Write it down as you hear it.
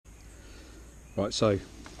Right, so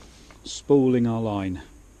spooling our line.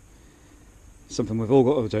 Something we've all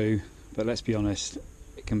got to do, but let's be honest,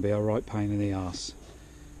 it can be a right pain in the arse.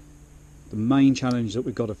 The main challenge that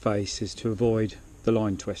we've got to face is to avoid the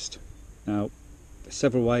line twist. Now, there's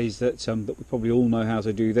several ways that we probably all know how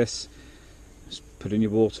to do this. Just put in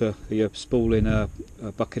your spool in a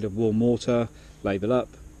bucket of warm water, label up,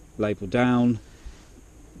 label down,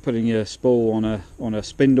 putting your spool on a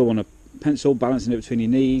spindle, on a pencil, balancing it between your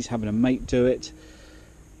knees, having a mate do it,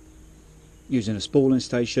 using a spooling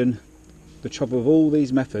station. The trouble with all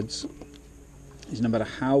these methods is no matter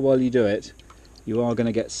how well you do it, you are going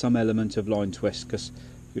to get some element of line twist, because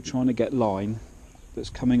you're trying to get line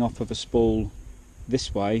that's coming off of a spool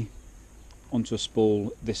this way onto a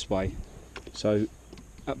spool this way. So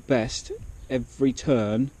at best, every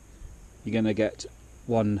turn you're going to get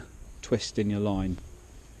one twist in your line.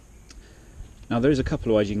 Now there is a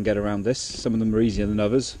couple of ways you can get around this. Some of them are easier than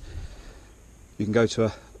others. You can go to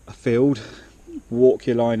a field, walk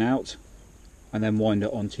your line out and then wind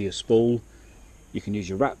it onto your spool. You can use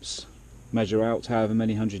your wraps, measure out however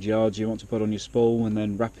many 100 yards you want to put on your spool and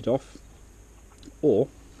then wrap it off. Or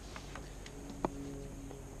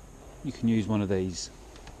you can use one of these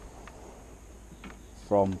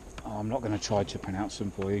from, I'm not going to try to pronounce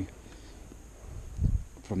them for you,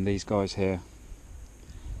 from these guys here.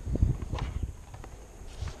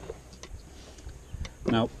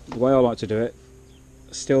 Now the way I like to do it,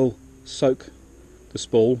 still soak the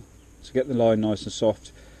spool to get the line nice and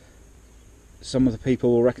soft. Some of the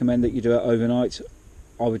people will recommend that you do it overnight.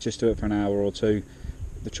 I would just do it for an hour or two.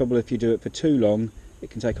 The trouble, if you do it for too long, it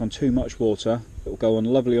can take on too much water. It will go on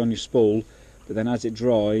lovely on your spool, but then as it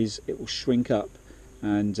dries it will shrink up,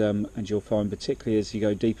 and you'll find, particularly as you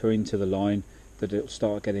go deeper into the line, that it will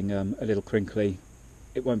start getting a little crinkly.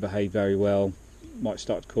 It won't behave very well, might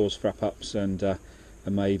start to cause frap ups, and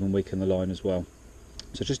may even weaken the line as well.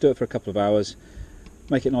 So just do it for a couple of hours,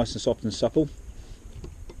 make it nice and soft and supple,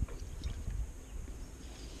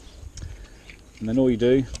 and then all you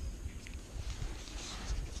do,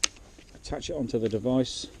 attach it onto the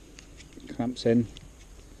device, clamps in,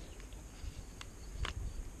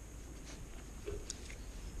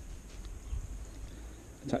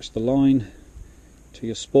 attach the line to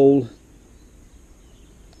your spool.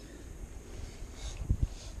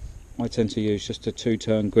 I tend to use just a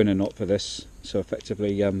 2-turn Gwinner knot for this, so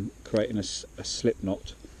effectively creating a slip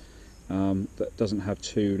knot that doesn't have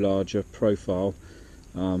too large a profile,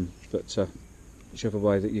 but whichever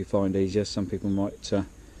way that you find easier. Some people might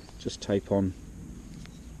just tape on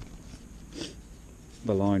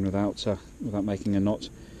the line without making a knot.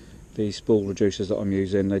 These spool reducers that I'm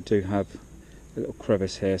using, they do have a little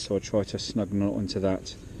crevice here, so I try to snug the knot into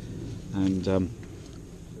that and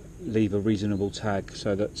leave a reasonable tag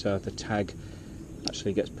so that the tag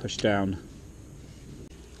actually gets pushed down.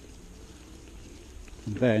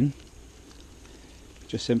 And then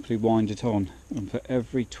just simply wind it on, and for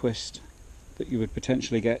every twist that you would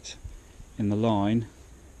potentially get in the line,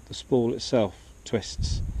 the spool itself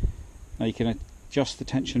twists. Now you can adjust the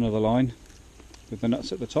tension of the line with the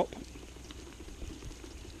nuts at the top,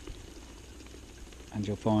 and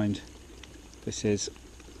you'll find this is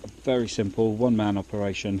a very simple one-man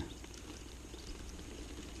operation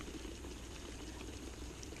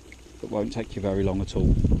that won't take you very long at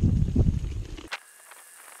all.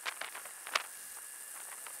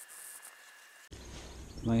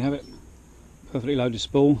 There you have it, perfectly loaded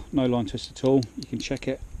spool, no line twist at all. You can check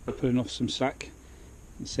it by pulling off some slack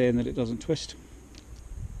and seeing that it doesn't twist.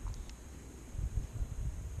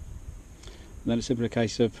 And then it's simply a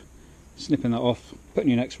case of snipping that off, putting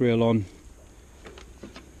your next reel on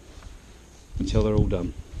until they're all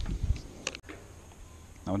done.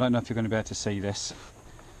 Now I don't know if you're going to be able to see this,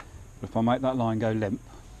 but if I make that line go limp,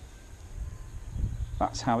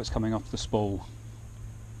 that's how it's coming off the spool.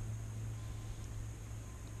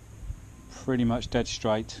 Pretty much dead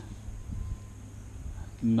straight,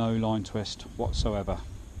 no line twist whatsoever.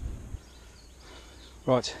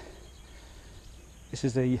 Right, this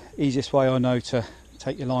is the easiest way I know to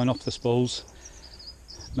take your line off the spools.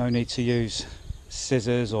 No need to use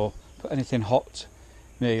scissors or put anything hot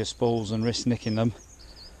near your spools and risk nicking them.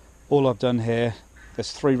 All I've done here,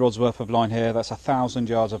 there's 3 rods worth of line here, that's 1,000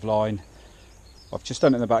 yards of line. I've just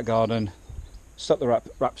done it in the back garden, stuck the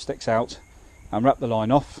wrap sticks out and wrapped the line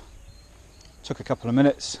off. Took a couple of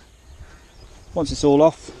minutes. Once it's all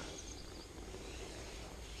off,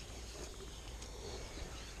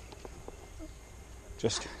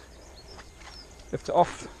 just lift it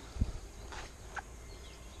off,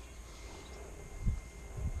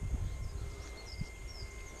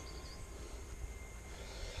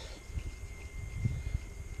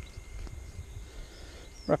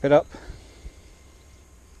 wrap it up,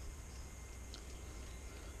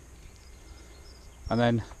 and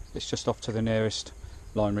then it's just off to the nearest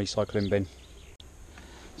line recycling bin.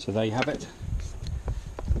 So there you have it,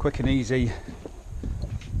 quick and easy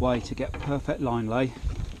way to get perfect line lay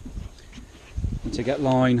and to get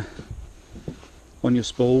line on your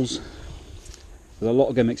spools. There's a lot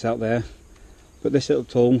of gimmicks out there, but this little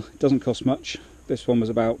tool doesn't cost much. This one was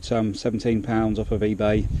about £17 off of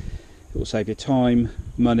eBay. It will save you time,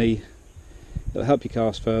 money, it'll help you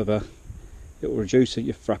cast further, it will reduce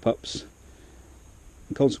your frap ups,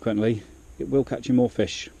 and consequently it will catch you more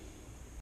fish.